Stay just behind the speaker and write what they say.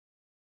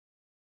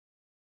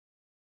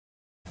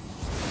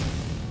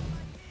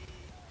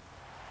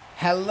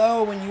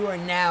Hello, and you are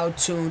now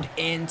tuned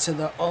in to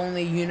the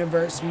only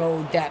universe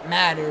mode that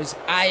matters.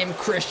 I am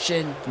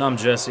Christian. And I'm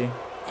Jesse.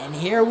 And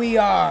here we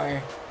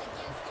are.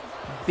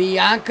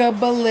 Bianca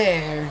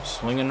Belair.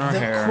 Swinging her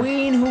hair. The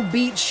queen who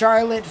beat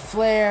Charlotte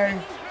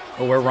Flair.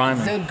 Oh, we're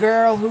rhyming. The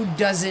girl who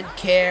doesn't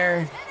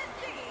care.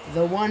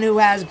 The one who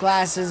has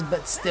glasses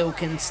but still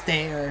can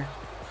stare.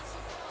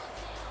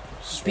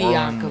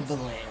 Bianca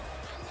Belair.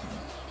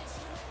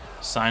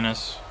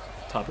 Sinus.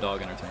 Top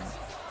Dog Entertainment.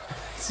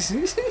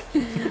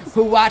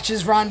 Who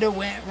watches Ronda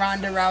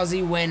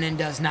Rousey win and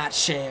does not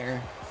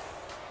share.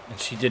 And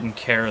she didn't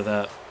care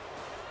that.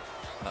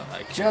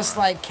 Just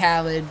like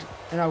Khaled,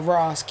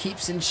 Ross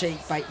keeps in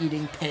shape by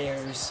eating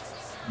pears.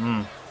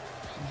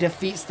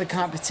 Defeats the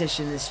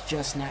competition is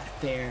just not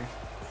fair.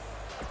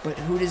 But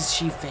who does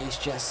she face,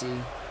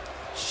 Jesse?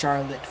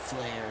 Charlotte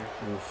Flair.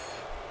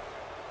 Oof.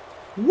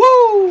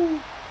 Woo!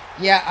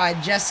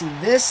 Yeah, Jesse,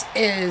 this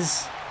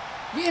is...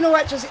 You know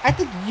what, Jesse? I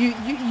think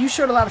you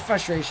showed a lot of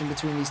frustration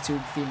between these two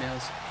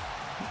females.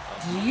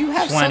 Do you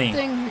have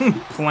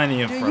something?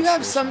 Plenty of frustration. Do you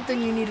have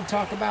something you need to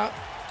talk about?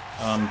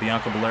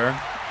 Bianca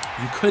Belair.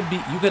 You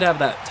could have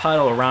that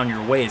title around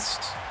your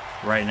waist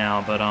right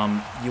now, but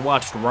you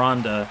watched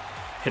Ronda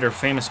hit her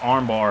famous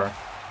armbar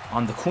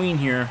on the Queen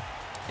here,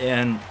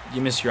 and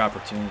you missed your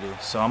opportunity.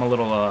 So I'm a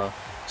little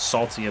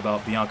salty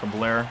about Bianca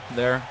Belair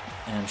there,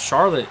 and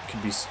Charlotte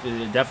could be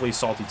definitely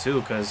salty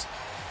too, because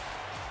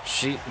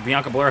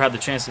Bianca Belair had the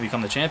chance to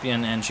become the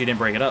champion, and she didn't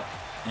break it up,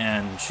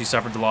 and she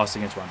suffered the loss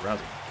against Ronda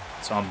Rousey.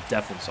 So I'm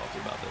definitely salty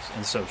about this,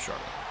 and so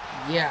Charlotte.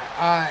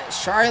 Yeah,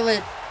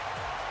 Charlotte.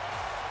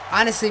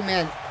 Honestly,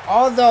 man,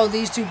 although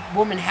these two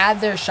women had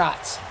their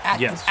shots at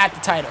the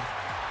title,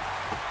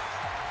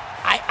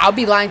 I'll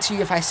be lying to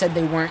you if I said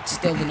they weren't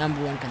still the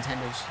 #1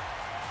 contenders.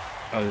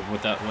 Oh,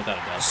 without a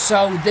doubt.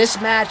 So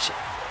this match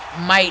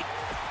might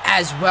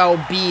as well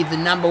be the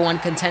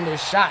 #1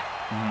 contender's shot.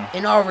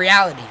 In all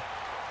reality,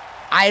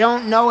 I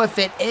don't know if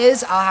it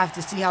is. I'll have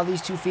to see how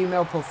these two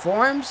females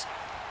performs.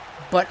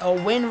 But a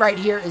win right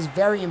here is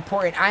very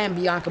important. I am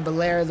Bianca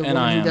Belair, the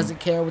woman who doesn't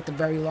care with the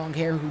very long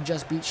hair, who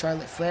just beat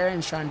Charlotte Flair and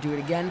is trying to do it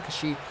again because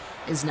she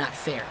is not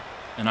fair.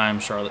 And I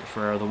am Charlotte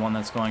Flair, the one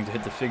that's going to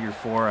hit the figure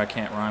 4. I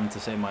can't rhyme to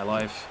save my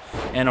life.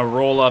 And a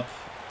roll-up.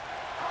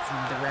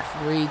 The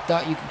referee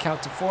thought you could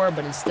count to 4,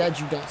 but instead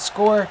you don't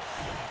score.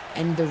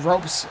 And the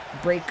ropes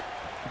break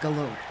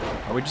galore.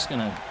 Are we just going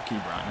to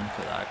keep rhyming?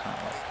 Because I kind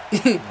of like...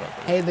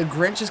 Hey, the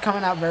Grinch is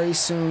coming out very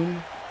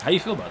soon. How you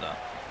feel about that?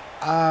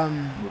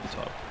 Movie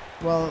talk.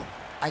 Well,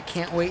 I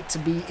can't wait to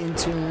be in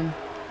tune,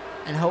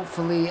 and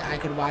hopefully I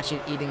could watch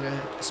it eating a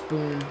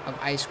spoon of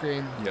ice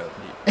cream. Yo,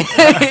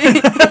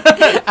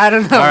 I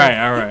don't know.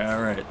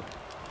 All right.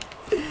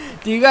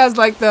 Do you guys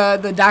like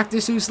the Dr.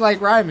 Seuss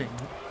like rhyming?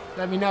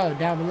 Let me know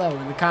down below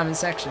in the comment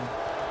section.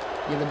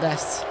 You're the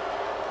best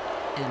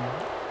in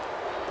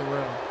the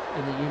world,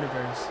 in the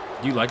universe.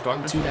 Do you like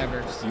Dr. Seuss? Too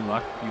diverse. You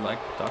like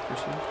Dr.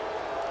 Seuss?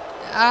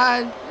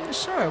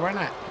 Sure, why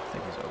not? I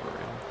think he's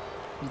overrated.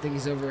 You think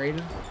he's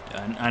overrated?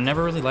 Yeah, I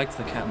never really liked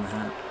the Cat in the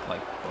Hat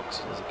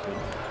books as a kid.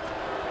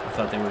 I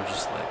thought they were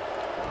just like...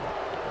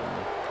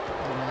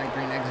 You don't like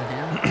green eggs and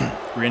ham?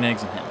 Green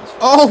eggs and ham was fun.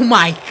 Oh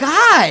my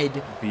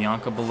God!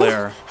 Bianca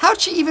Belair. How'd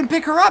she even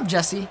pick her up,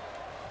 Jesse?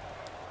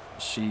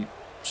 She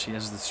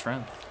has the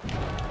strength.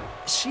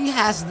 She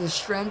has the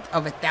strength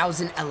of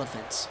 1,000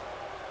 elephants.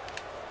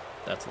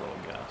 That's a little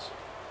gas.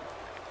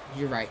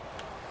 You're right.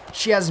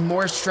 She has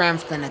more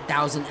strength than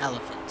 1,000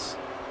 elephants.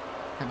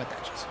 How about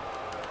that, Jesse?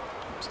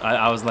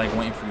 I was like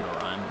waiting for you to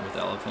rhyme with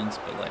elephants,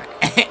 but like...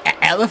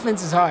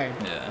 Elephants is hard.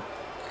 Yeah.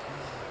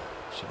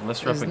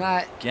 Let's rep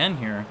again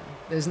here.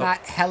 There's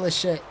not hella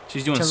shit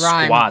She's doing to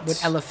rhyme squats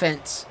with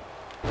elephants.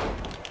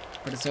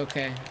 But it's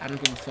okay. I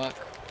don't give a fuck.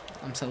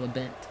 I'm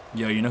celibate.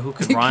 Yo, you know who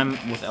could rhyme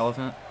with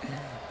elephant?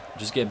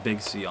 Just get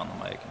Big C on the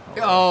mic.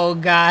 Oh,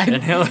 God.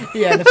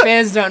 Yeah, the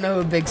fans don't know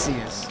who Big C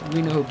is.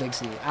 We know who Big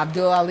C is.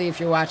 Abdul Ali, if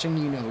you're watching,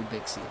 you know who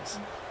Big C is.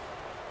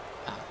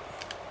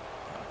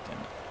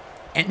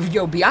 And,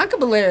 yo, Bianca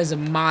Belair is a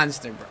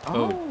monster, bro.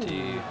 Oh,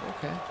 D.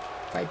 Okay.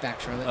 Fight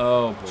back, Charlotte.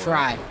 Oh, boy.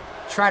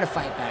 Try to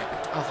fight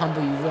back. I'll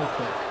humble you real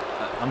quick.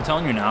 I'm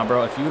telling you now,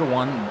 bro, if you would have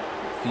won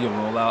via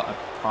rollout, I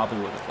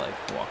probably would have,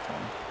 walked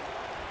home.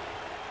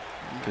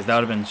 Because that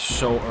would have been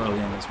so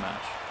early in this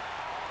match.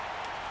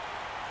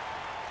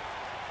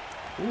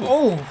 Ooh.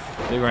 Oh!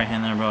 Big right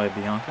hand there by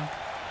Bianca.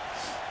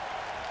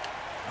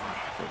 Oh,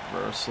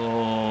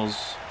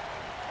 reversals.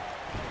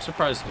 I'm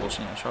surprised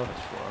Charlotte's 4.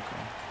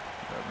 Okay.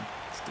 Whatever.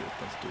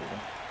 That's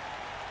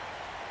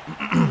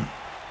doable.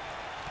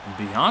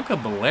 Bianca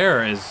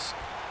Belair is...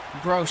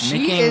 Bro,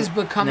 she is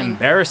becoming... an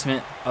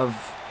embarrassment of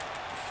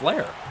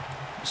Flair.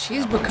 She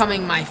is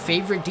becoming my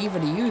favorite diva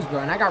to use, bro.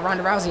 And I got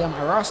Ronda Rousey on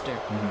my roster.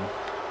 I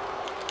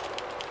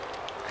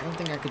don't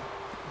think I could...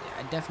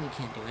 I definitely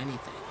can't do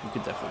anything. You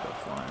could definitely go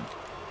flying.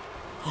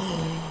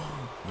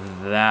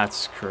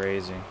 That's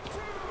crazy.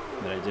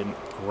 That I didn't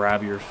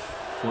grab your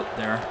foot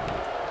there.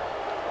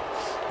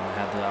 When I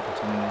had the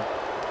opportunity.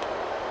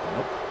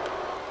 Nope.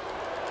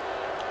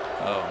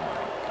 Oh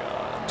my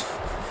God.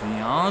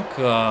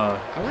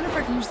 Bianca. I wonder if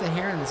I can use the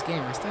hair in this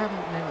game. I still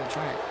haven't been able to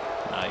try it.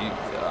 Nah, you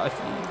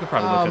could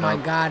probably look it up. Oh my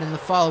god, and the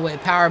fall away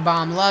power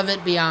bomb. Love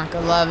it, Bianca.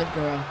 Love it,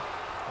 girl.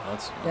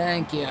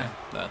 Thank you.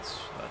 That's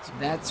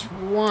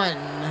one.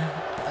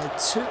 A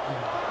two.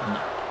 No.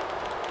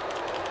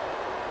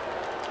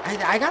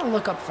 I gotta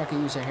look up if I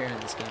can use her hair in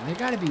this game. There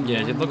gotta be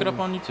Yeah, one look it up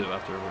move on YouTube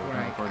after we're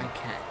where recording. I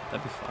can.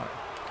 That'd be fine.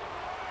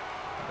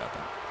 I got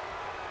that.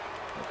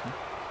 Okay.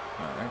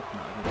 Alright, no,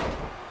 I did that.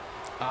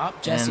 Oh,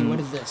 Jesse, what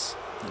is this?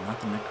 Not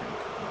the neck crank.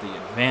 The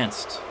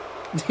advanced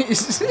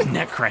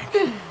neck crank.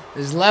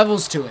 There's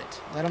levels to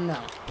it. Let them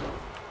know.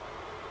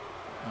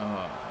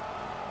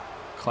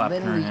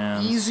 Clapping her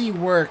hands. Easy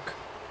work.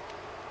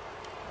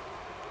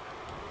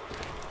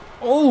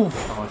 Oh,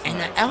 and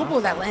the elbow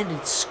that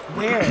landed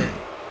square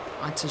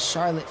onto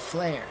Charlotte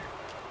Flair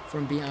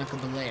from Bianca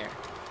Belair.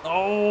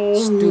 Oh,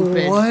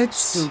 stupid. What?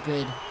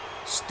 Stupid.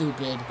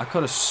 Stupid. I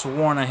could have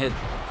sworn I hit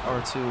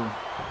R2.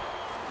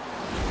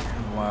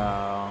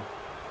 Wow.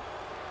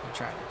 I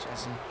tried it,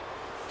 Jesse.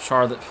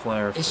 Charlotte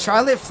Flair. Is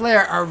Charlotte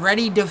Flair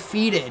already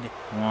defeated?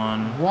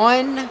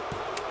 One,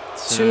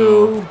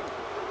 two.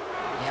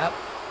 Yep.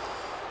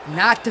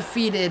 Not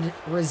defeated.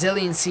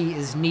 Resiliency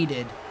is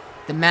needed.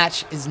 The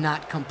match is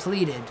not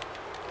completed.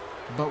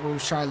 But will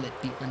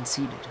Charlotte be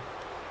unseated?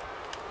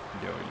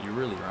 Yo, you're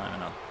really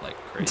rhyming up like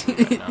crazy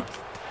right now.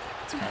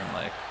 It's kind of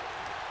like...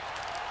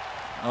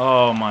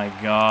 Oh my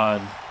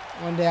god.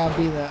 One day I'll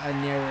be a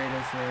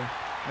narrator for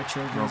a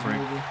children's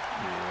movie.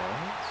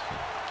 What?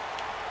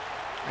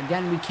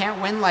 Again, we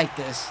can't win like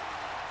this,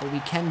 but we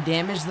can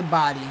damage the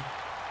body.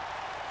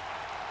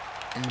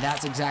 And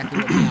that's exactly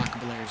what Bianca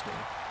Belair is doing.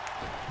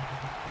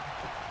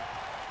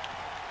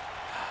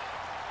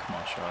 Come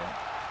on, Charlotte.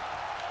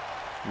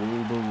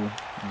 Woo boo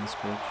in this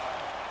bitch.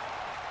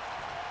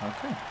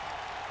 Okay.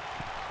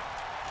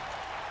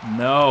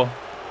 No.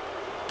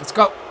 Let's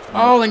go.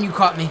 Oh, and you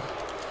caught me.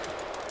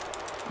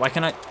 Why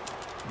can I?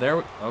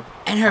 There. Oh.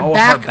 And her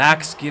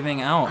back's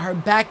giving out. Her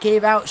back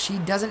gave out. She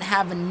doesn't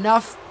have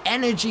enough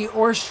energy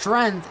or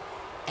strength.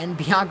 And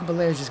Bianca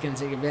Belair is just going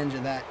to take advantage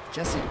of that.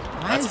 Jesse,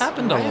 that's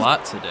happened a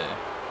lot today.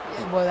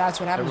 Yeah, well, that's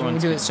what happens when we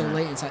do it so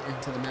late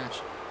into the match.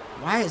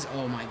 Why is...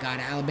 Oh, my God.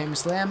 Alabama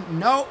Slam?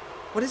 No.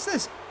 What is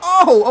this?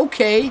 Oh,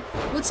 okay.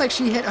 Looks like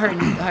she hit her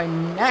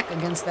neck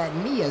against that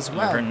knee as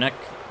well. Yeah, her neck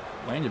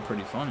landed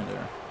pretty funny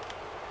there.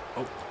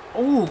 Oh.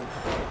 Oh. All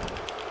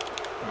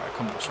right,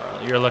 come on,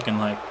 Charlotte. You're looking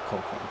like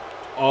Coco.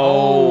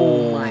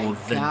 Oh, my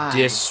the God.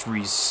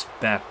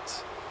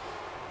 Disrespect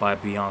by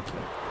Bianca.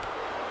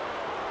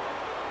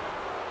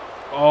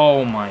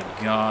 Oh my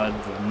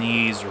God, the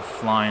knees are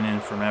flying in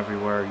from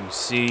everywhere. You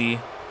see,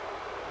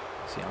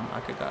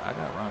 I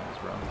got runs,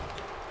 bro.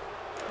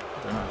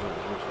 They're not good as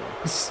usual.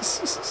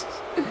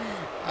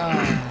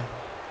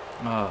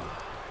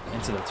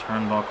 Into the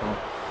turnbuckle.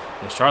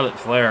 Yeah, Charlotte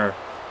Flair.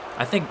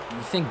 You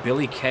think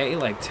Billie Kay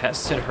like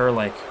tested her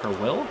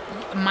will?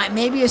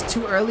 Maybe it's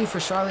too early for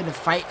Charlotte to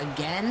fight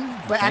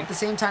again, but at the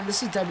same time,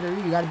 this is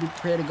WWE. You got to be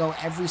prepared to go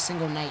every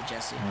single night,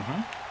 Jesse.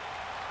 I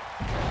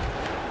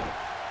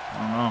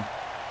don't know.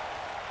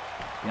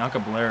 Bianca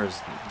Belair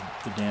is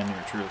the damn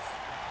near truth.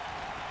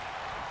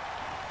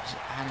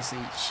 Honestly,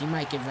 she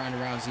might give Ronda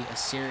Rousey a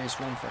serious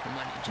run for her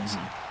money, Jesse.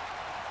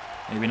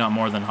 Maybe not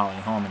more than Holly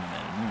Holm and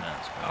Amanda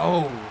Nunes.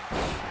 Oh.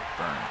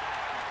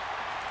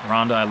 Burn.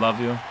 Ronda, I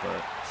love you,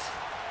 but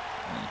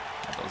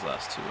those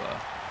last two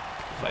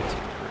fights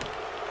are great.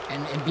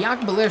 And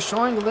Bianca Belair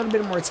showing a little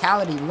bit of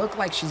mortality. Looked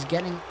like she's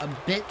getting a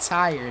bit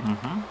tired.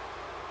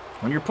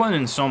 When you're putting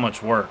in so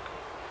much work,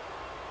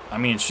 I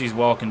mean, she's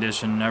well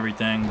conditioned and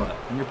everything, but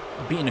when you're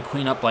beating a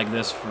queen up like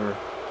this for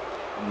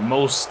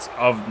most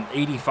of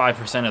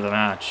 85% of the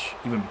match,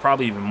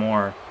 probably even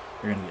more,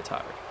 you're gonna get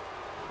tired.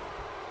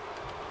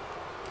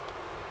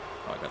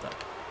 Oh, I got that.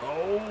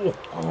 Oh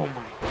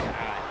my God.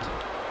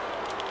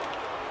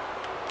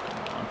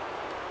 Come on.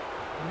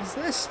 What is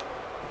this?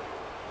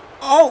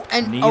 Oh,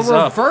 and Knees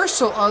a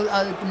reversal,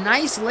 a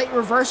nice late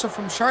reversal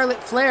from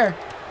Charlotte Flair.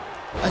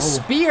 A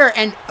spear,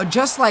 and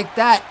just like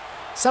that,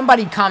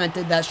 somebody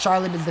commented that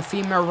Charlotte is the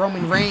female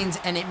Roman Reigns,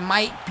 and it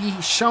might be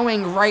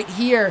showing right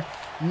here.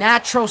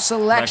 Natural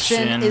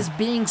selection is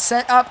being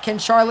set up. Can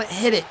Charlotte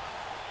hit it?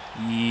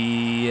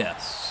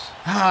 Yes.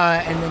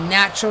 And the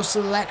natural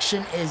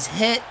selection is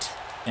hit.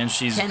 And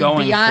she's Can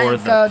going Bianca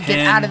for the pin.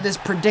 get out of this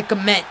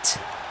predicament?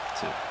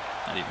 2.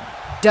 Not even.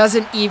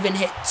 Doesn't even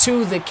hit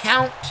 2 the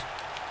count.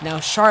 Now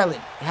Charlotte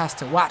has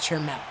to watch her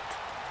mouth.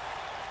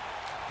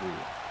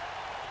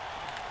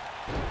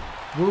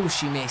 Woo,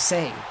 she may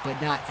say, but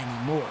not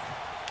anymore,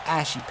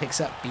 as she picks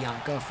up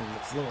Bianca from the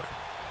floor.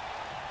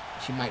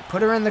 She might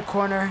put her in the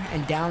corner,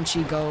 and down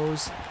she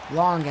goes,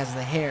 long as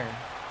the hair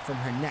from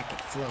her neck it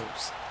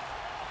flows.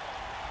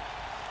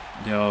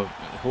 Yo,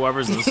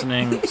 whoever's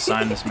listening,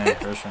 sign this man,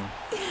 Christian.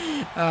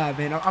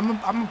 Man,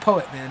 I'm a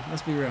poet, man.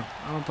 Let's be real.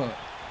 I'm a poet.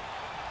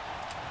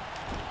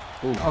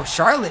 Ooh. Oh,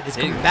 Charlotte is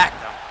coming back,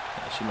 though.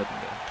 Yeah, she looking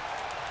good.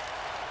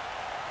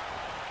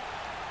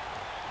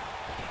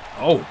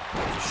 Oh,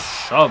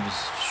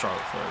 shoves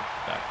Charlotte Flair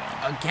back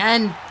down.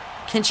 Again,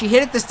 Can she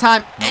hit it this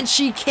time? Nope. And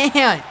she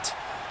can't.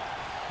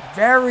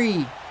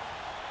 Very.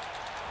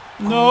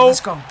 No.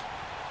 Let's go.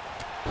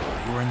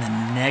 You were in the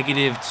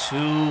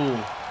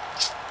 -2.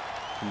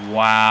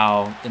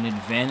 Wow. An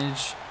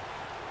advantage.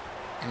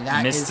 And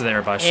that missed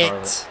there by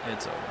Charlotte.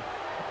 It's over.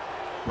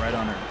 Right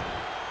on her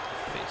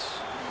face.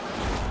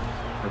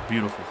 Her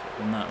beautiful face.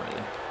 Well, not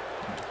really.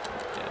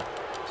 Yeah.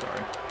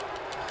 Sorry.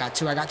 Got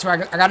two. I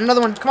got another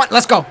one. Come on.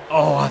 Let's go.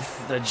 Oh,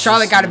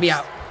 Charlotte got to be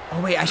out.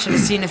 Oh, wait. I should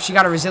have seen if she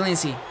got a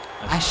resiliency.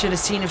 I should have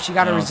seen if she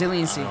got a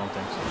resiliency. I don't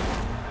think so.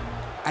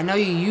 I know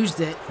you used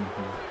it.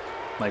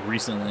 Like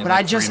recently. But like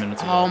I just. 3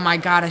 minutes ago. Oh, my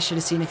God. I should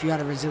have seen if you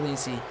got a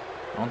resiliency.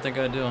 I don't think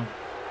I do.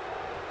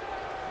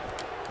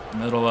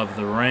 Middle of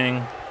the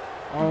ring.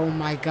 Oh,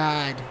 my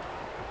God.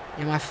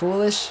 Am I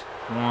foolish?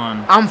 Come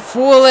on. I'm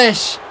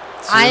foolish. 2.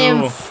 I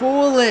am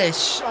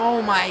foolish.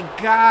 Oh, my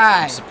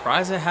God. I'm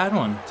surprised I had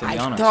one, to be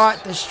honest. I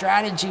thought the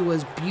strategy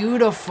was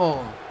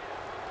beautiful.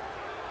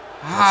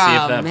 Let's see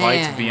if that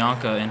bites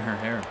Bianca in her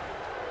hair.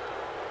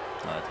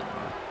 Oh, that didn't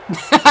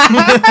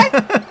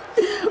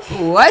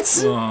work. What?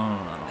 Oh, I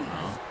don't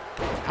know.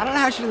 I don't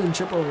know how she didn't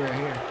trip over her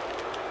hair.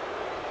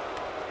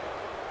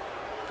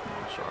 Come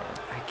on, Charlotte.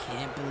 I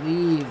can't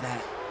believe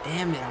that.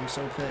 Damn it, I'm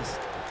so pissed.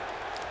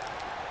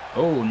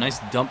 Oh, nice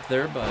dump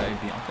there by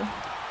Bianca.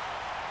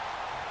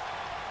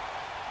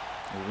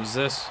 What was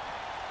this?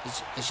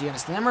 Is she gonna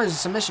slam her or is it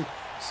submission?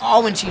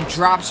 Oh, and she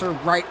drops her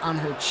right on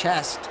her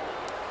chest.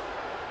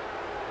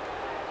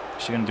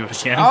 Is she gonna do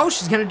it again? Oh,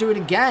 she's gonna do it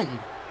again.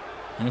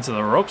 And into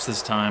the ropes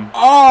this time.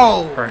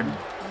 Oh!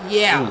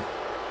 Yeah. Ooh.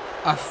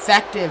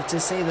 Effective to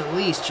say the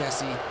least,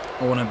 Jesse.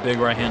 Oh, and a big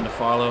right hand to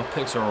follow.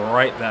 Picks her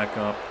right back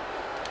up.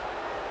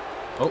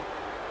 Oh.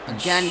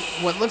 Again,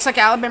 what looks like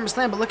Alabama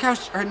slam, but look how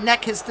her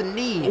neck hits the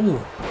knee.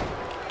 Ooh.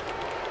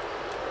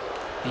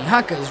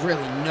 Bianca is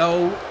really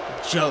no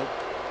joke.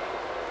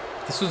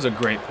 This was a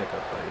great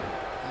pickup by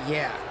you.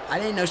 Yeah. I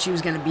didn't know she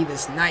was going to be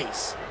this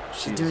nice.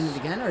 She's doing it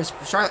again? Or is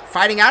Charlotte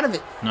fighting out of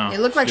it? No. It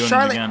looked like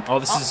Charlotte. Again. Oh,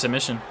 this is a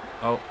submission.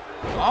 Oh.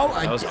 Oh,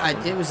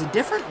 it was a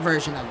different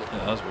version of it. Yeah,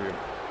 that was weird.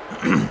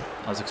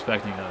 I was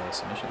expecting a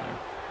submission there.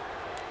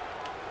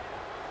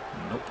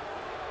 Nope.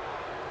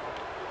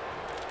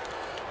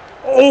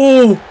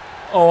 Oh!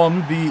 Oh,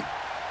 I'm beat.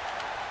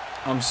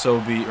 I'm so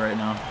beat right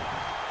now.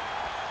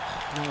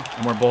 No.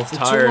 And we're both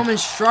tired. The two women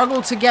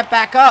struggle to get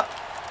back up.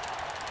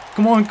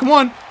 Come on, come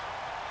on.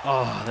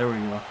 Oh, there we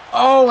go.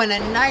 Oh, and a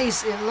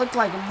nice, it looked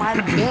like it might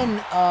have been,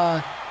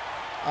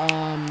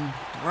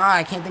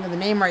 I can't think of the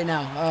name right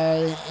now.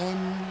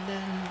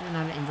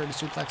 Not an inverted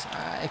suplex.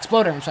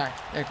 Exploder, I'm sorry.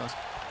 There it goes.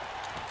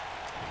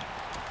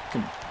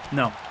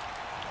 No.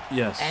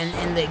 Yes. And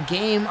in the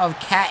game of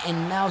cat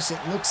and mouse, it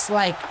looks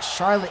like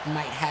Charlotte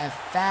might have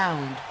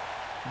found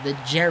the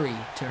Jerry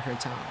to her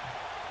Tom.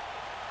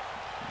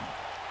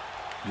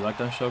 You like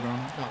that show growing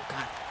up? Oh,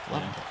 God.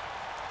 Loved it.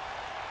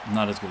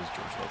 Not as good as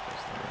George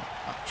Lopez, though, right?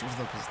 Oh, George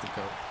Lopez is the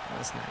GOAT.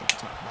 Let's not even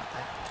talk about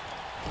that.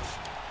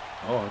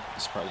 Oh, I'm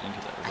surprised you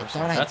didn't get that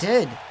reversal. I thought I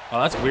did. Oh,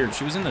 that's weird.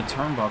 She was in the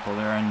turnbuckle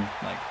there and,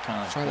 like,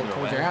 kind of Charlotte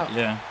pulled her out.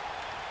 Yeah.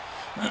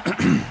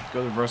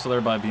 Go reversal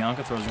there by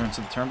Bianca. Throws her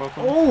into the turnbuckle.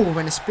 Oh,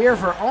 and a spear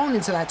of her own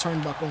into that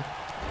turnbuckle.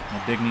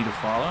 And a big knee to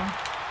follow.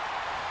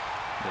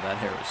 Yeah, that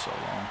hair is so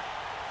long.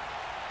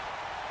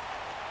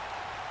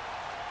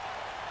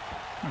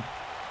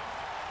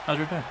 How's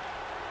your day?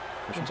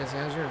 Hey, Jesse,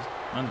 how's yours?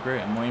 Mine's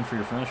great. I'm waiting for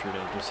your finisher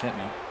to just hit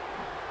me.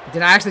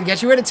 Did I actually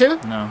get you with it too?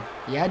 No.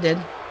 Yeah, I did.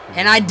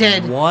 And I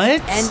did.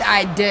 What? And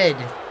I did.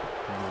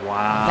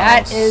 Wow.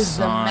 That is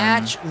the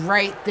match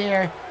right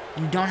there.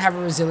 You don't have a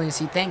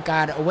resiliency. Thank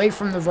God. Away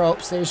from the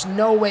ropes. There's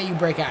no way you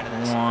break out of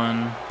this.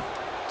 1,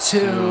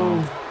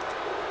 2,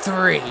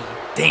 3.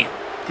 Damn.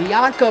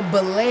 Bianca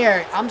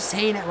Belair. I'm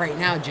saying it right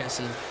now,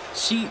 Jesse.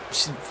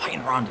 She's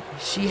fighting Ronda.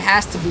 She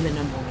has to be the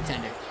 #1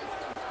 contender.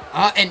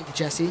 And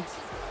Jesse.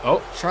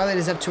 Oh. Charlotte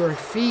is up to her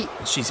feet.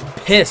 She's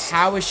pissed.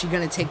 How is she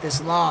going to take this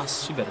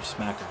loss? She better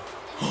smack her.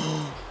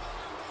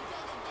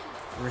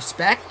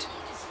 Respect?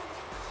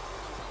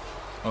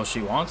 Oh,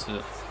 she wants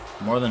it.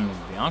 More than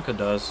Bianca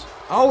does.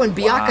 Oh, and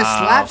Bianca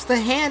slaps the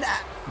hand.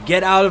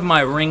 Get out of my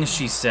ring,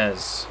 she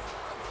says.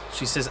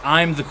 She says,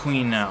 I'm the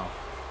queen now.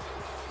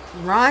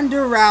 Ronda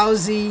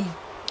Rousey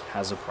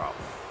has a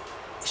problem.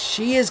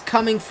 She is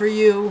coming for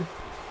you.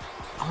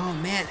 Oh,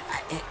 man.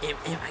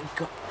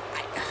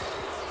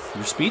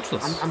 You're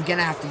speechless. I'm going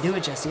to have to do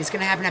it, Jesse. It's going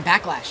to happen at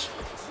Backlash.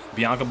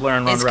 Bianca Belair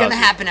and Ronda Rousey. It's going to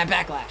happen at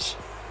Backlash.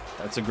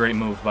 That's a great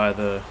move by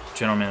the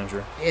general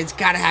manager. It's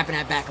got to happen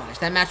at Backlash.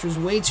 That match was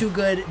way too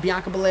good.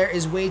 Bianca Belair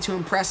is way too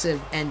impressive.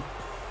 And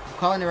I'm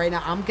calling it right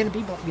now. I'm going to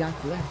be Bianca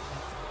Belair.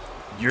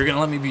 You're going to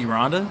let me be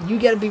Ronda? You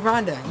got to be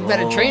Ronda. You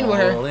better train with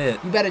her.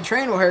 You better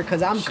train with her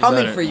because I'm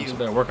coming for you. She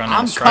better work on that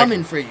I'm striking.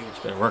 coming for you.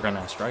 She better work on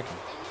that striking.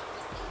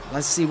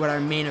 Let's see what our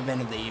main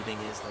event of the evening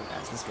is, though,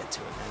 guys. Let's get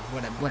to it,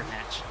 man. What a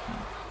match.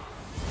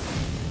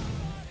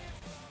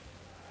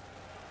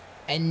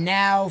 And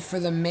now for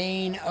the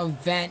main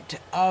event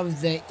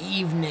of the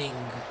evening.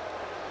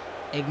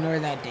 Ignore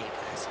that date,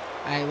 guys.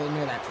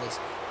 Ignore that, please.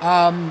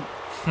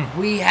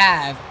 we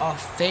have a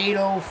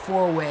fatal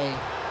 4-way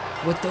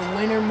with the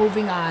winner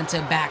moving on to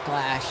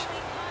Backlash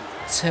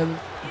to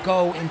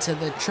go into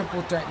the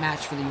triple threat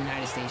match for the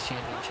United States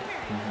Championship.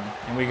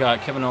 And we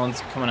got Kevin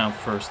Owens coming out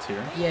first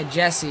here. Yeah,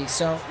 Jesse.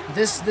 So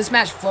this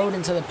match flowed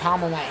into the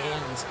palm of my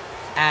hands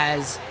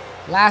as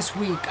last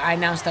week I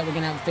announced that we're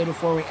going to have a fatal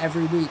 4-way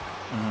every week,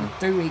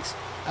 3 weeks,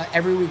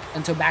 every week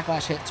until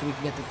Backlash hit so we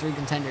can get the 3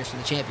 contenders for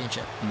the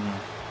championship.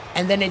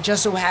 And then it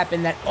just so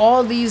happened that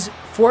all these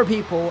 4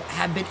 people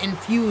have been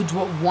infused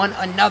with one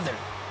another.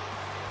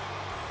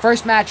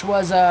 First match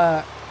was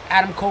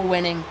Adam Cole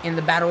winning in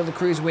the Battle of the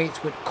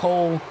Cruiserweights with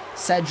Cole,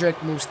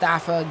 Cedric,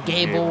 Mustafa,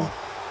 Gable.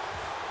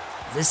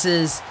 This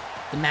is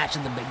the match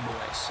of the big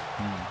boys.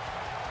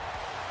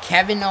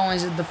 Kevin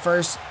Owens is the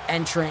first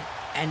entrant,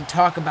 and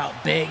talk about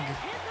big.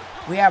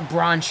 We have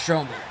Braun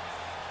Strowman.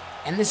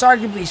 And this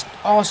arguably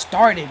all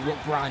started with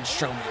Braun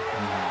Strowman.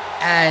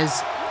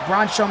 As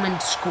Braun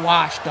Strowman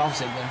squashed Dolph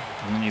Ziggler.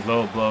 And then he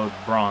low-blowed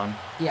Braun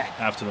Yeah.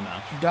 after the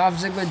match. Dolph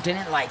Ziggler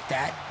didn't like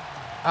that.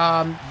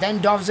 Then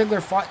Dolph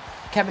Ziggler fought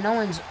Kevin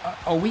Owens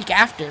a week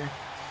after.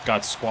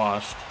 Got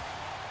squashed.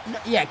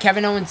 Yeah,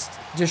 Kevin Owens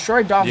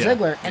destroyed Dolph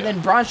Ziggler. And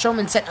then Braun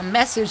Strowman sent a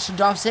message to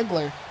Dolph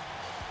Ziggler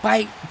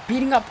by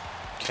beating up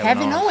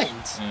Kevin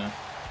Owens. Yeah.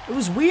 It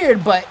was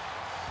weird, but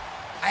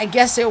I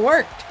guess it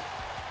worked.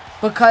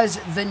 Because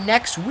the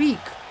next week,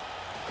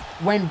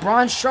 when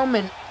Braun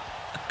Strowman,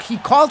 he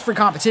called for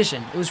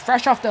competition. It was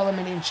fresh off the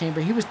Elimination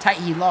Chamber. He was tight.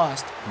 He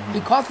lost.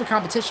 He called for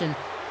competition.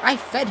 I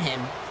fed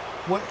him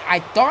what I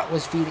thought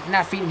was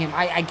not feeding him.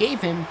 I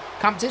gave him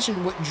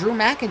competition with Drew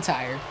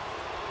McIntyre.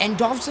 And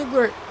Dolph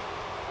Ziggler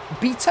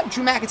beats up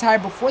Drew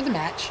McIntyre before the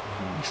match,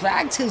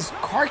 drags his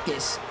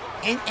carcass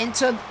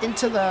into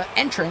the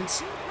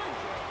entrance,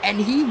 and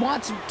he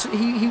wanted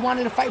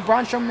to fight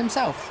Braun Strowman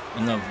himself.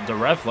 And the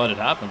ref let it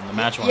happen. The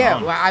match went on.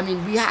 Yeah, well, I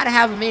mean, we had to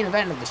have a main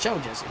event of the show,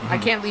 Jesse. I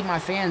can't leave my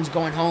fans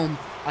going home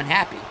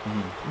unhappy.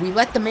 We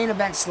let the main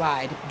event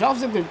slide. Dolph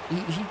Ziggler,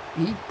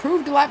 he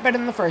proved a lot better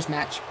than the first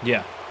match.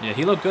 Yeah,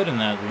 he looked good in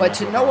that. But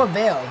to no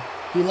avail,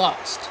 he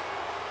lost.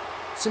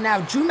 So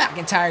now Drew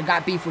McIntyre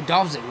got beef with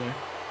Dolph Ziggler.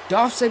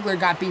 Dolph Ziggler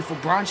got beef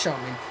with Braun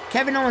Strowman.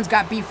 Kevin Owens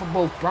got beef with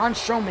both Braun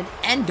Strowman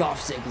and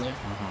Dolph Ziggler.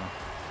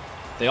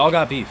 They all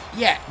got beef.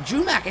 Yeah,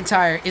 Drew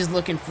McIntyre is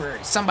looking for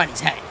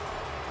somebody's head.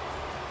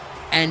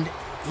 And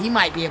he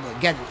might be able to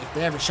get it if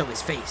they ever show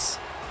his face.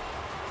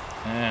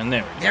 And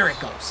there it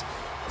goes.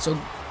 So,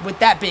 with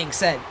that being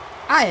said,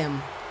 I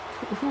am...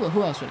 Who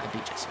else would I be,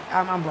 Jesse?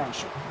 I'm Braun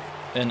Strowman.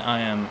 And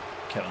I am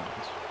Kevin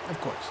Owens. Of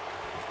course.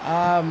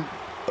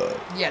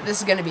 Yeah, this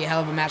is going to be a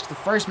hell of a match. The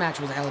first match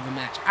was a hell of a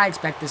match. I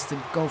expect this to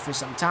go for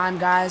some time,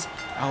 guys.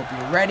 I hope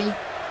you're ready.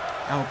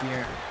 I hope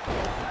you're...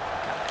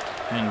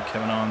 And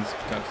Kevin Owens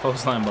got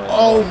clothesline by...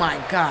 Oh my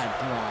God,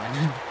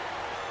 Braun.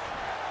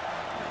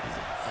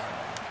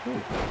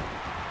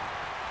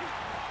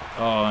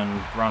 Oh,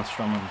 and Braun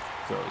Strowman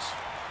goes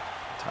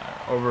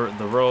over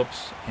the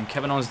ropes, and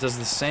Kevin Owens does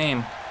the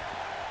same.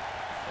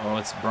 Oh,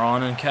 it's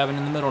Braun and Kevin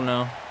in the middle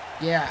now.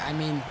 Yeah, I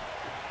mean,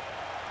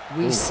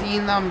 we've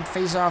seen them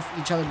face off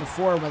each other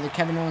before, whether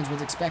Kevin Owens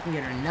was expecting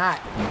it or not.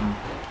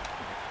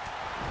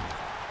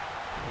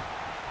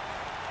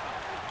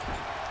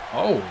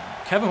 Oh,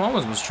 Kevin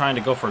Owens was trying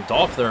to go for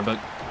Dolph there, but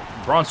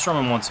Braun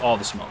Strowman wants all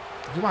the smoke.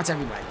 He wants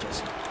everybody,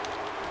 Jesse.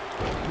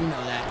 We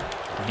know that.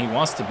 And he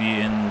wants to be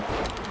in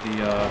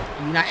the...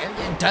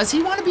 Does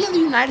he want to be in the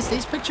United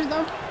States picture,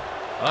 though?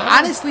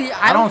 Honestly,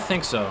 I don't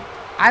think so.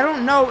 I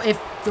don't know if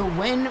the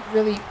win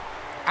really...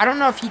 I don't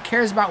know if he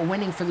cares about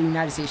winning for the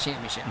United States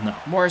Championship. No.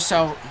 More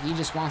so, he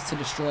just wants to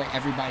destroy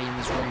everybody in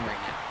this ring right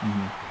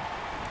now.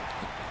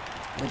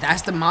 But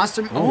that's the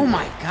monster... Oh,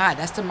 my God.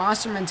 That's the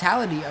monster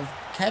mentality of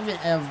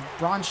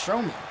Braun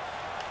Strowman.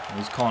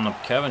 He's calling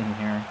up Kevin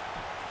here.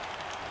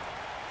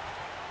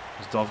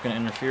 Is Dolph going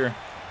to interfere?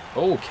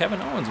 Oh, Kevin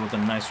Owens with a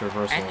nice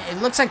reversal. And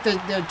it looks like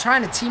they're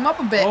trying to team up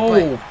a bit.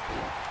 Oh.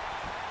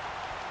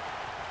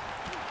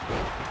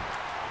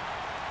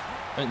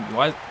 But...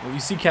 Why? You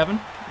see Kevin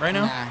right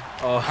now? Nah.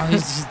 Oh,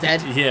 he's just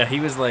dead? Yeah, he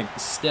was like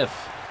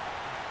stiff.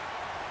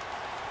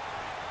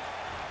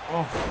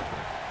 Oh.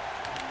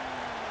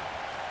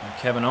 And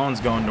Kevin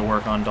Owens going to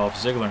work on Dolph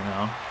Ziggler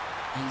now.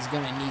 He's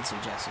going to need to,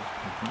 Jesse.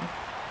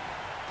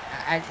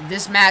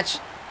 This match,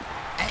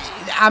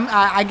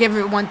 I give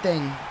it one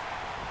thing.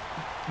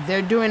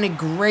 They're doing a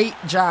great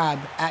job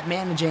at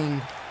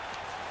managing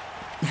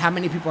how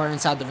many people are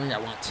inside the ring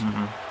at once.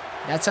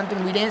 That's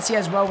something we didn't see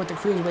as well with the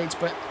cruiserweights,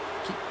 but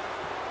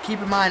keep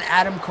in mind,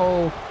 Adam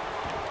Cole,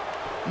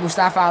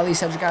 Mustafa Ali,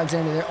 Cedric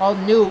Alexander, they're all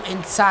new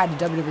inside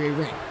the WWE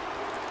ring.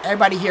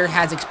 Everybody here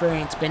has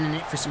experience, been in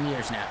it for some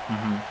years now.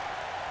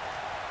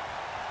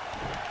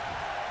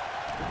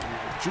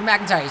 Drew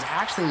McIntyre is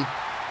actually...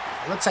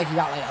 It looks like he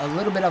got like a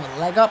little bit of a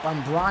leg up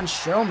on Braun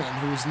Strowman,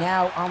 who's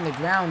now on the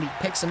ground. He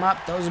picks him up,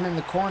 throws him in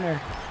the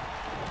corner,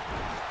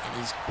 and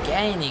he's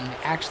gaining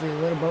actually a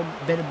little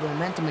bit of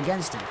momentum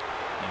against him.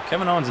 Yeah,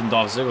 Kevin Owens and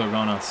Dolph Ziggler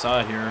going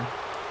outside here.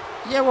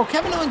 Yeah, well,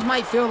 Kevin Owens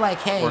might feel like,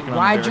 hey,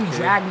 why'd you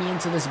drag me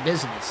into this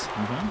business?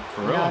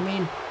 For You real. know what I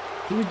mean?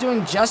 He was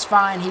doing just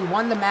fine. He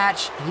won the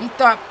match. He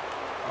thought...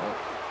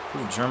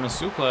 Ooh, German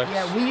suplex.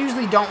 Yeah, we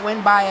usually don't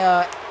win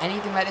by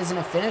anything that isn't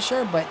a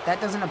finisher, but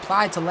that doesn't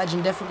apply to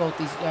Legend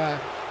difficulties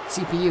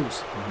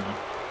CPUs.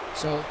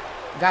 So,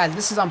 guys,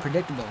 this is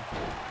unpredictable.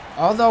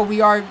 Although we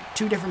are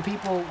two different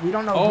people, we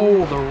don't know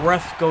who... the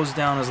ref goes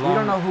down as long we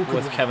don't know who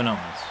with win. Kevin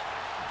Owens.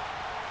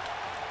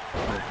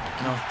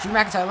 No. Drew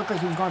McIntyre looked like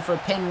he was going for a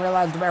pin,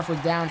 realized the ref was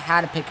down,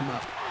 had to pick him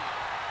up.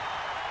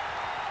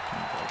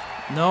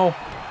 No.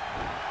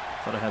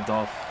 Thought I had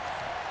Dolph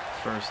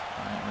first.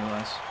 I didn't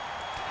realize.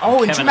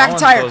 Oh, and Kevin Drew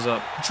McIntyre. Owens goes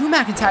up. Drew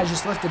McIntyre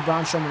just lifted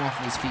Braun Strowman off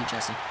of his feet,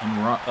 Jesse.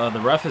 And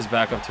the ref is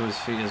back up to his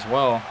feet as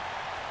well,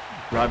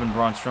 driving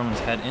Braun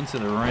Strowman's head into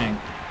the ring.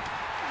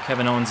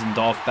 Kevin Owens and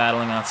Dolph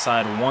battling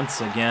outside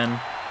once again.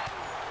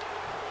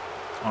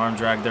 Arm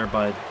drag there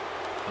by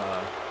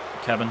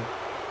Kevin.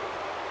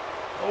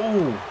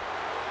 Oh!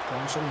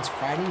 Braun Strowman's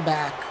fighting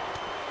back.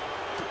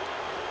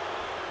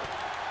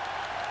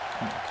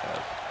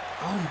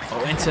 Oh my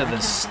God. Into the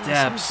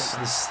steps,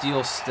 the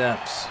steel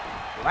steps.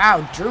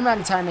 Wow, Drew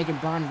McIntyre making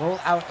Braun roll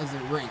out of the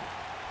ring.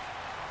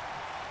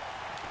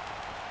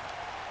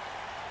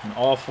 And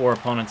all four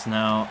opponents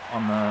now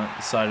on the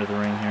side of the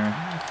ring here.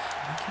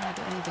 Why can't I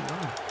get anything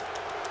wrong?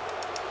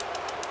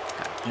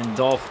 And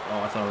Dolph,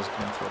 oh, I thought I was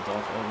going to throw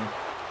Dolph over.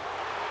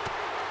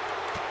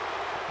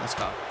 Let's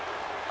go.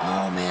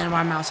 Oh man,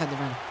 my mouse had the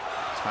ring.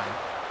 It's fine.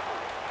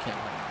 Can't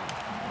win.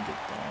 Get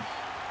Dolph.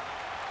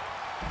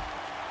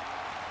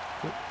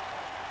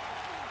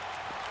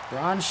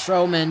 Braun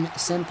Strowman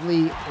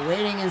simply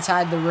waiting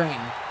inside the ring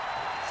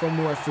for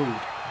more food.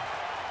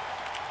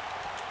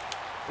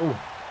 Oh.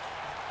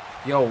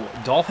 Yo,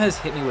 Dolph has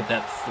hit me with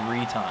that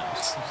 3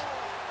 times.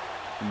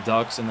 He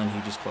ducks and then he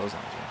just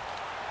clotheslines you.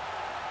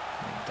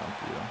 Dunk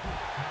you.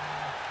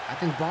 I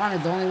think Braun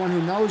is the only one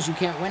who knows you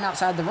can't win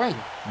outside the ring.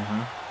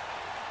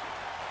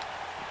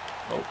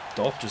 Oh,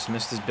 Dolph just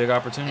missed his big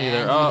opportunity And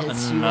there. Oh, and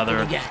hits you another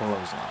with it again.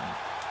 clothesline.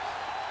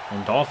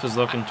 And Dolph is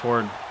looking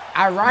toward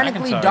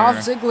Ironically, McIntyre. Dolph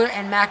Ziggler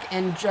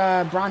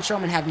and Braun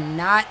Strowman have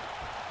not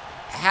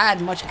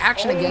had much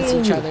action against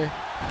each other,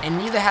 and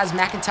neither has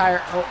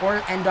McIntyre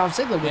and Dolph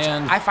Ziggler, which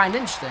I find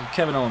interesting.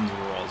 Kevin Owens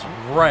rolls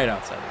right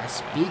outside of I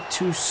speak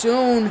too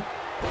soon.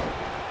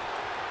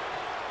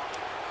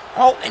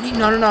 Oh, and he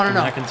no.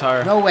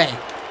 McIntyre. No way.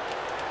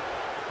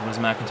 What is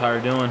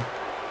McIntyre doing?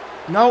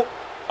 No.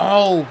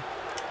 Oh.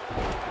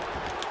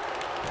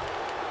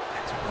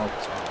 Braun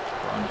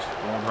just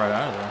rolled right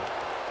out of there.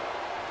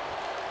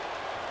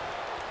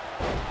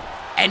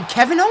 And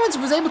Kevin Owens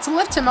was able to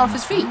lift him off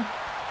his feet.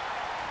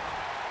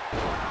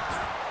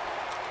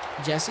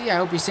 Jesse, I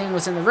hope you're seeing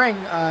what's in the ring.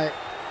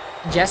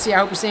 Jesse, I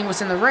hope you're seeing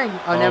what's in the ring.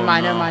 Oh, never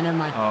mind.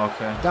 Oh,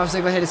 okay. Dolph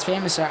Ziggler hit his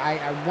famous.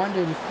 I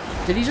wondered,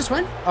 did he just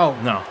win? Oh.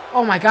 No.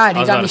 Oh my God,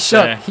 he got me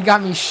shook. He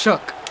got me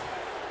shook.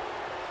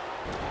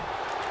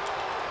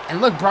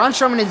 And look, Braun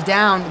Strowman is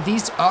down.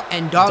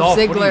 And Dolph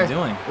Ziggler. What are you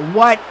doing?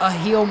 What a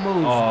heel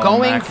move! Oh,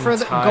 going for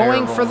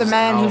the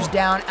man out. who's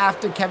down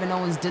after Kevin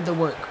Owens did the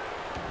work.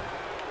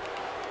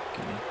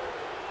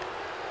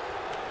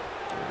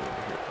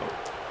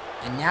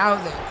 And now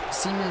they're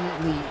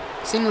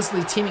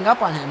seamlessly teaming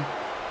up on him.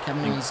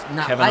 Kevin Owens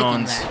not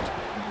liking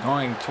that.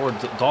 Going toward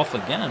Dolph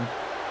again,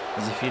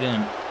 as if he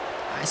didn't.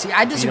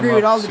 I disagree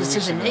with all the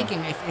decision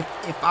making.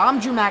 If I'm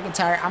Drew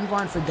McIntyre, I'm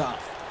going for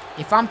Dolph.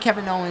 If I'm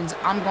Kevin Owens,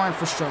 I'm going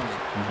for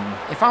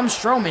Strowman. If I'm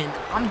Strowman,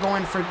 I'm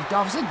going for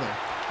Dolph Ziggler.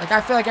 Like,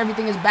 I feel like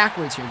everything is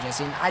backwards here,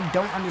 Jesse, and I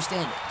don't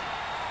understand it.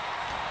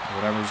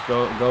 Whatever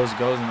goes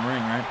in the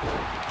ring, right?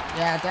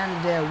 Yeah, at the end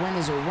of the day, a win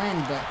is a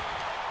win, but...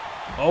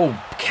 Oh,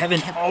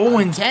 Kevin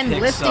Owens again,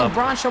 picks lifting up.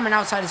 Braun Strowman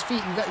outside his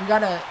feet. You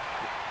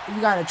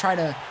gotta try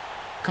to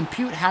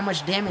compute how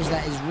much damage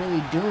that is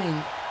really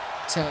doing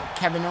to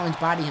Kevin Owens'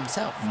 body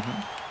himself.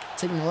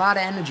 Taking a lot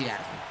of energy out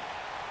of him.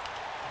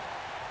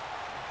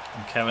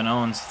 And Kevin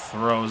Owens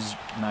throws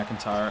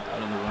McIntyre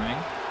out of the ring.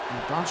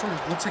 And Braun Strowman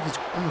looks like he's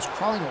almost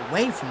crawling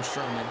away from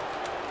Strowman.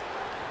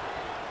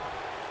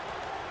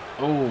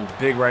 Oh,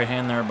 big right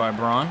hand there by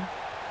Braun. Oh,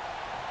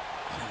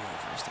 you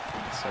reversed that.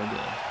 Yes, I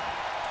did.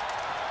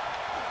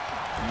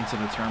 Into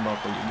the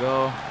turnbuckle you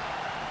go.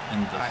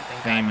 And the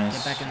famous...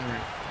 Get back in the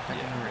ring. Get back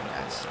in the ring,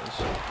 guys.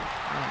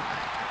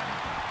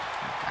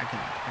 I can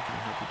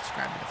help you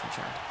describe it if you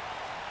try.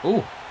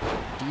 Ooh.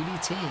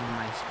 DDTing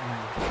my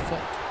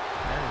foot.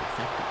 Very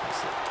effective.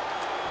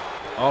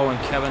 Oh, and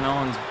Kevin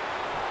Owens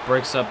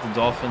breaks up the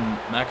Dolph and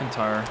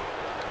McIntyre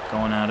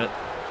going at it.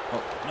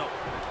 Oh, no.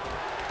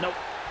 Nope.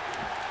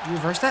 You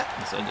reversed that?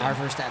 Yes, I did. I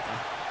reversed that,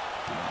 though.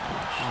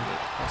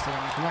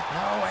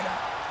 No, I don't.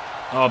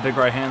 Oh, big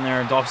right hand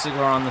there. Dolph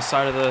Ziggler on the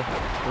side of the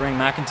ring.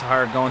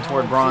 McIntyre going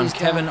toward Braun.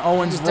 Kevin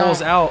Owens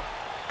rolls out.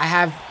 I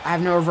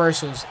have no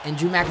reversals, and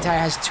Drew McIntyre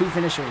has 2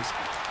 finishers.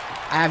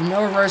 I have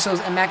no reversals,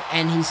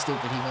 and he's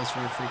stupid. He goes for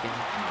a freaking...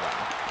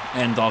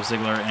 And Dolph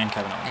Ziggler and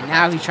Kevin Owens. And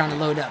now he's trying to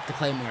load up the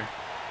Claymore.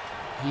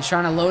 He's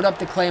trying to load up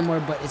the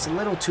Claymore, but it's a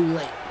little too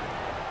late.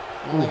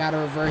 Only got a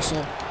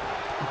reversal,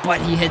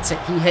 but he hits it.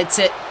 He hits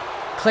it.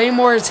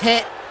 Claymore's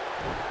hit.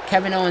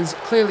 Kevin Owens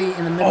clearly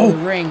in the middle of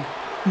the ring.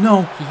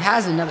 No. He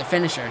has another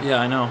finisher. Yeah,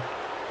 I know.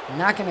 I'm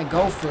not going to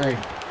go for it.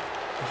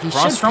 He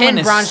Braun should Strowman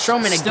pin Braun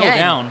Strowman is again. still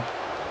down.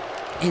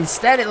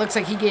 Instead, it looks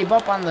like he gave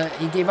up on the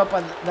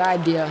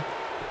idea.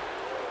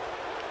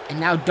 And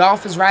now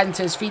Dolph is riding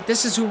to his feet.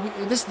 This is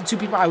the two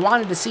people I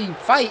wanted to see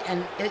fight,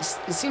 and it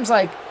seems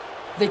like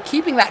they're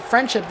keeping that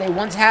friendship they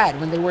once had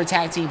when they were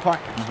tag team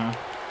partners.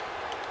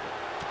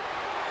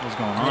 What's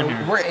going on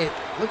here? It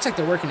looks like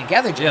they're working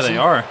together, Jesse. Yeah, they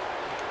are.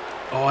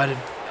 Oh, I had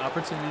an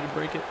opportunity to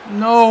break it.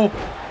 No.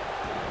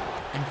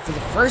 And for the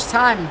first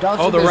time,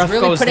 Dolph the Ziggler ref is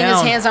really goes putting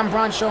down. his hands on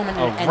Braun Strowman.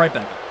 Oh, right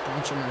back.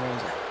 Braun Strowman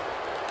rolls out.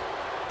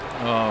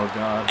 Oh,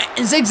 God.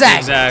 And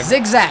zigzag.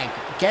 Zigzag.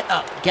 Get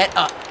up. Get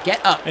up.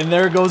 Get up. And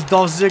there goes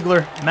Dolph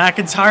Ziggler.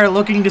 McIntyre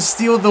looking to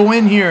steal the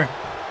win here.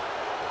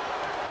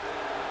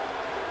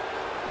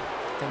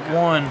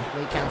 One.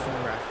 Late count from the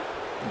ref.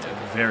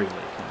 Very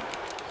late count.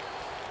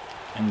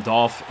 And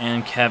Dolph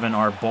and Kevin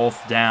are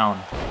both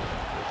down.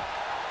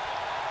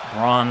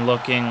 Braun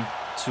looking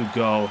to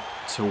go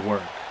to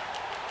work.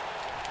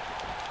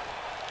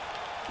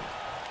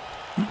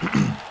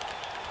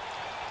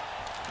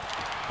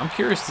 I'm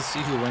curious to see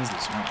who wins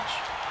this match.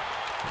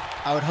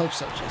 I would hope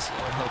so, Jesse.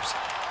 I would hope so.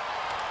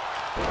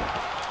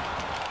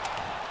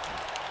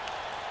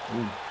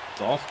 Ooh,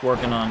 Dolph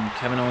working on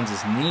Kevin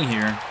Owens' knee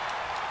here.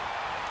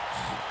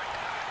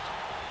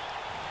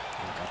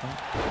 Oh my God.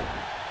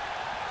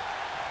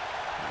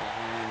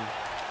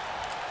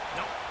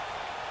 No.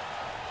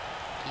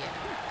 Yeah.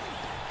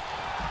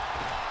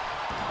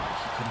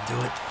 He couldn't do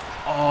it.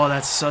 Oh,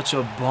 that's such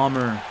a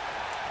bummer.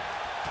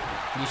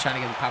 You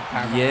trying to get the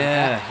power?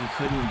 Yeah, he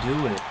couldn't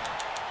do it.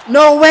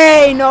 No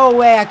way, no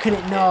way, I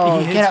couldn't,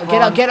 no. Get up,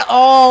 Braun. get up.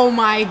 Oh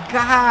my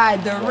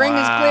God, the ring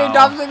is clear.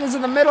 Dolph Ziggler's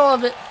in the middle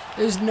of it.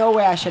 There's no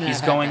way I shouldn't have.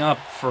 He's going up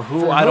for who?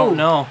 For I who? don't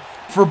know.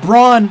 For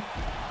Braun.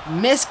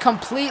 Missed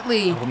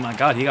completely. Oh my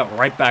God, he got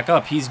right back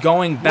up. He's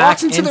going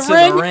back Walks into the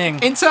the ring.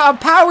 Into a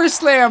power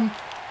slam.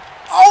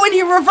 Oh, and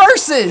he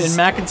reverses.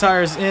 And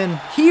McIntyre's in.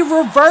 He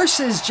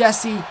reverses,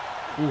 Jesse.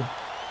 Ooh.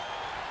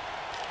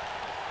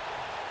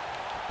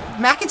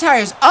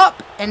 McIntyre's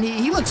up, and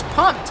he looks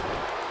pumped.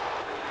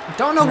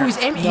 Don't know who he's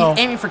aiming. No. He's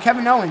aiming for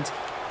Kevin Owens.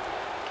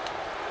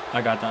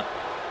 I got that.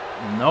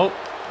 Nope.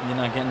 You're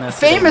not getting that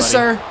today,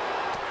 Famouser.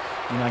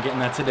 You're not getting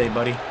that today,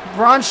 buddy.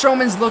 Braun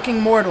Strowman's looking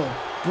mortal.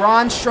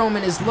 Braun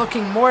Strowman is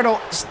looking mortal.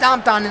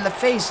 Stomped on in the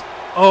face.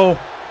 Oh.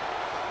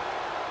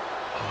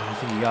 Oh, I don't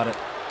think he got it.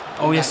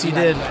 Oh, yes, he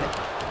did.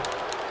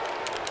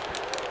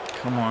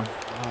 Come on.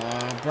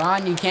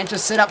 Braun, you can't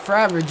just sit up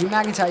forever. Drew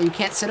McIntyre, you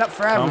can't sit up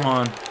forever. Come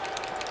on.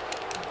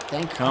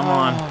 Come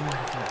on. Oh, my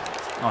God.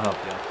 I'll help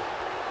you.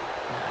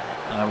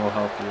 I will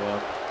help you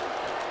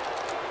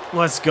up.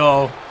 Let's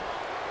go.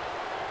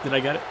 Did I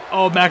get it?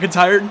 Oh,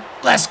 McIntyre.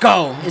 Let's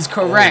go is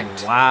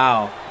correct. Oh,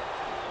 wow.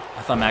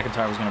 I thought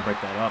McIntyre was going to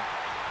break that up.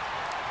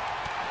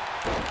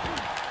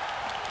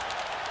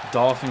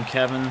 Dolph and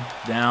Kevin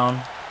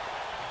down.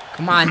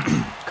 Come on.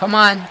 Come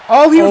on.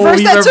 Oh, he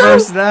reversed that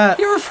too. That.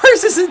 He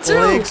reverses it too.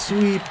 Leg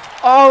sweep.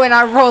 Oh, and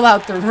I roll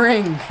out the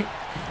ring.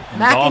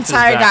 And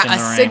McIntyre got a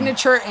ring.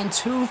 signature and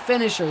 2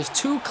 finishers,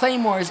 2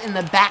 claymores in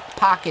the back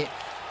pocket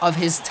of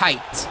his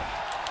tights.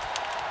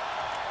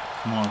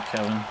 Come on,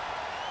 Kevin.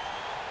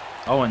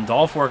 Oh, and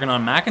Dolph working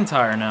on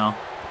McIntyre now.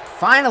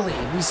 Finally,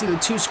 we see the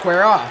 2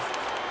 square off.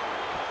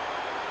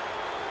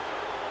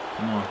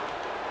 Come on.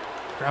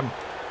 Grab him.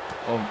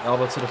 Oh,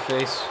 elbow to the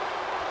face.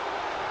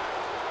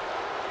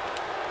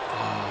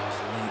 Oh, it was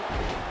late.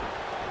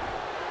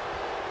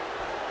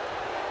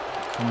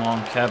 Come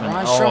on, Kevin.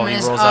 Braun Oh, Strowman he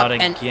is rolls up, out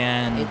and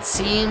again. it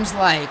seems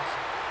like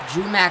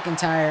Drew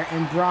McIntyre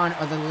and Braun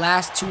are the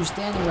last 2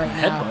 standing right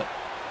now. Headbutt.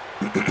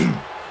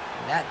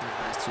 That didn't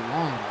last too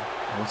long,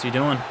 though. What's he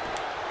doing?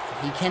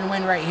 He can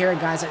win right here,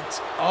 guys.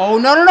 Oh,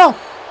 no, no, no.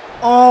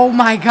 Oh,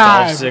 my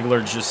God. Dolph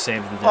Ziggler just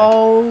saved the day.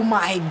 Oh,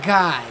 my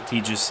God.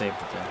 He just saved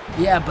the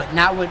day. Yeah, but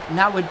not with...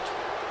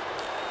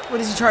 What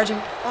is he charging?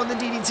 Oh, the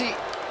DDT.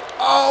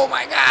 Oh,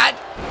 my God.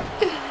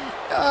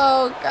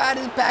 Oh, God,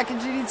 his back in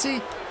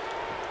DDT.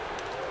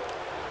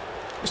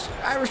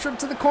 Irish whip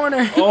to the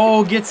corner.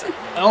 Oh, gets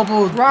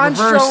elbowed. Braun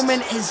reversed.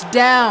 Strowman is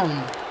down.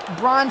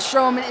 Braun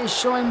Strowman is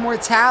showing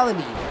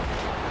mortality.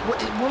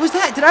 What was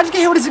that? Did I just get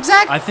hit with a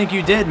zigzag? I think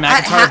you did.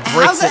 McIntyre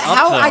breaks it up,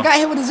 How though. I got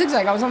hit with a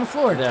zigzag? I was on the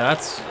floor. Yeah,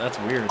 that's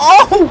weird.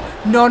 Oh!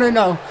 No, no,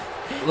 no.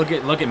 Look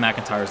at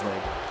McIntyre's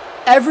leg.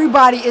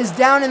 Everybody is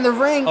down in the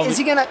ring. Oh, is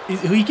he gonna...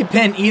 He can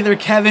pin either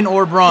Kevin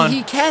or Braun.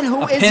 He can.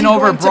 Who is he A pin going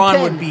over to Braun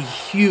pin? would be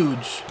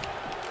huge.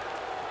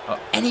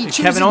 And he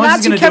chooses Kevin Owens not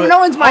is to. gonna Kevin do it.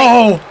 Owens might.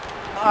 Oh!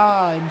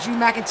 And Drew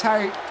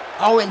McIntyre.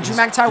 Oh, and Drew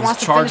McIntyre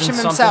wants to finish him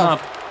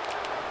himself. Up.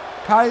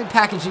 Probably the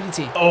package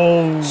DDT.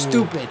 Oh.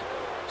 Stupid.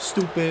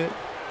 Stupid.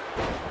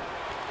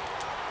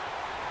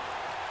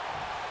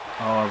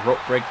 Oh, a rope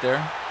break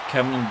there.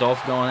 Kevin and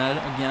Dolph going at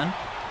it again.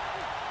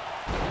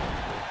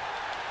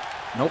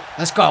 Nope.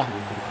 Let's go.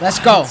 Let's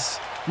go.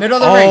 Middle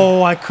of the ring.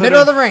 Oh, I could. Middle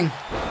of the ring.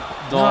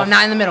 Dolph. No,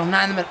 not in the middle.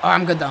 Not in the middle. Oh,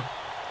 I'm good though.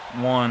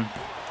 1,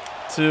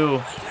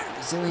 2.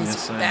 Resilience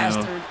Yes, I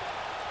bastard. do.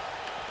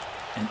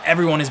 And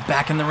everyone is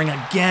back in the ring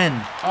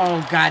again.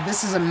 Oh, God.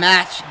 This is a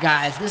match,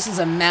 guys. This is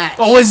a match.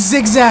 Oh, a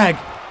zigzag.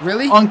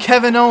 Really? On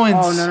Kevin Owens.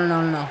 Oh,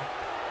 no.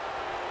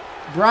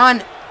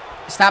 Braun,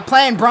 stop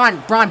playing,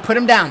 Braun. Braun, put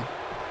him down.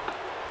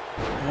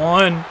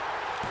 1,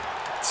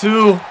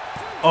 2.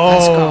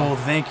 Oh,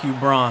 thank you,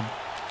 Braun.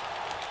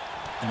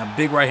 And a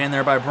big right hand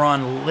there by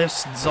Braun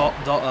lifts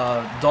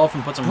Dolph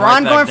and puts him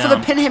right back down. Braun going for the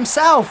pin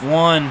himself.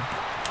 1.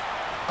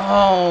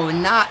 Oh,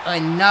 not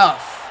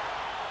enough.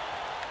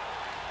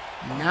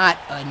 Not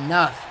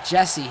enough.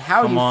 Jesse,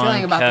 how are you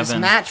feeling about this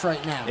match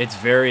right now? It's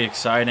very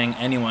exciting.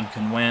 Anyone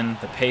can win.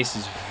 The pace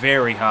is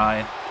very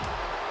high.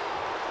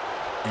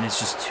 And it's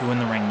just 2 in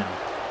the ring now.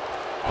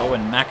 Oh,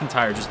 and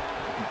McIntyre just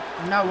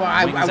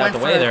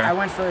I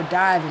went for a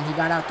dive and he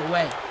got out the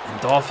way.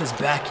 And Dolph is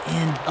back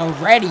in.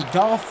 Already,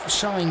 Dolph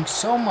showing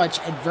so much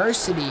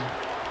adversity.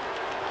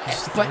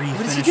 But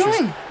what is he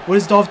doing? What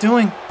is Dolph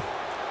doing?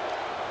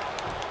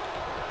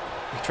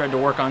 He tried to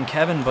work on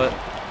Kevin, but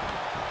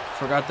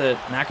forgot that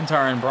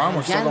McIntyre and Braun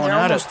were still going at it.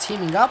 They're almost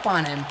teaming up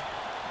on him.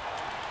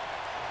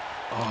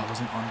 Oh, it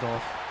wasn't on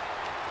Dolph.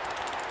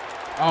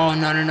 Oh,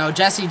 no.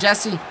 Jesse.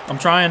 I'm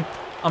trying.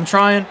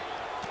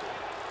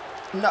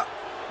 No.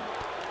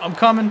 I'm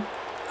coming.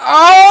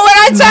 Oh,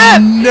 and I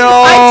tap!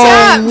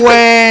 No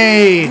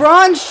way!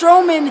 Braun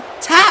Strowman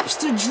taps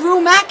to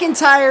Drew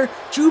McIntyre.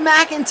 Drew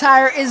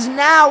McIntyre is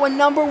now a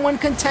 #1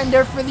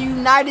 contender for the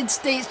United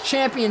States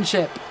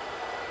Championship.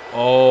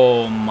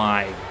 Oh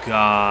my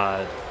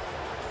God.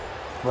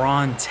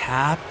 Braun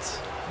tapped?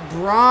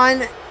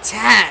 Braun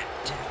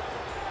tapped.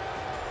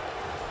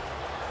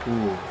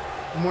 Ooh.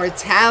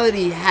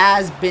 Mortality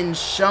has been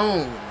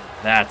shown.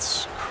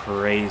 That's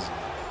crazy.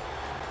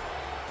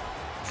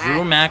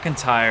 Drew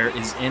McIntyre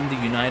is in the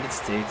United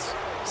States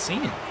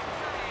scene.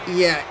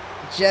 Yeah,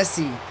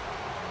 Jesse,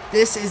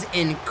 this is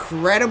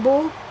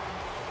incredible.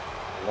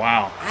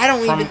 Wow.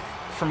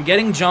 From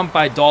getting jumped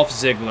by Dolph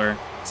Ziggler,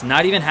 to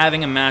not even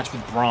having a match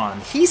with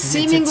Braun,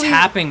 to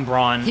tapping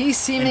Braun. He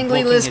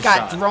seemingly just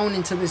got thrown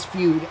into this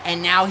feud,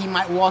 and now he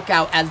might walk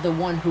out as the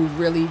one who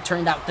really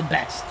turned out the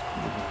best.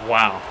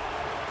 Wow.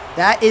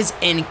 That is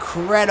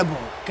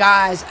incredible.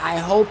 Guys, I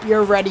hope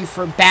you're ready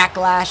for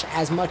Backlash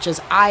as much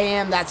as I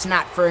am. That's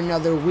not for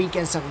another week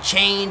and some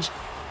change,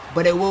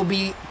 but it will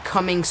be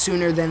coming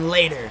sooner than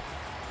later.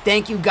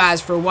 Thank you guys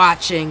for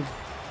watching.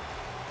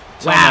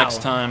 Till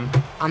next time.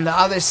 On the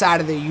other side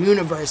of the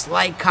universe,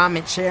 like,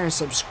 comment, share, and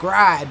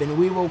subscribe, and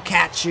we will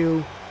catch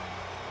you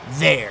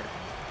there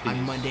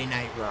on Monday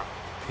Night Raw.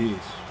 Peace.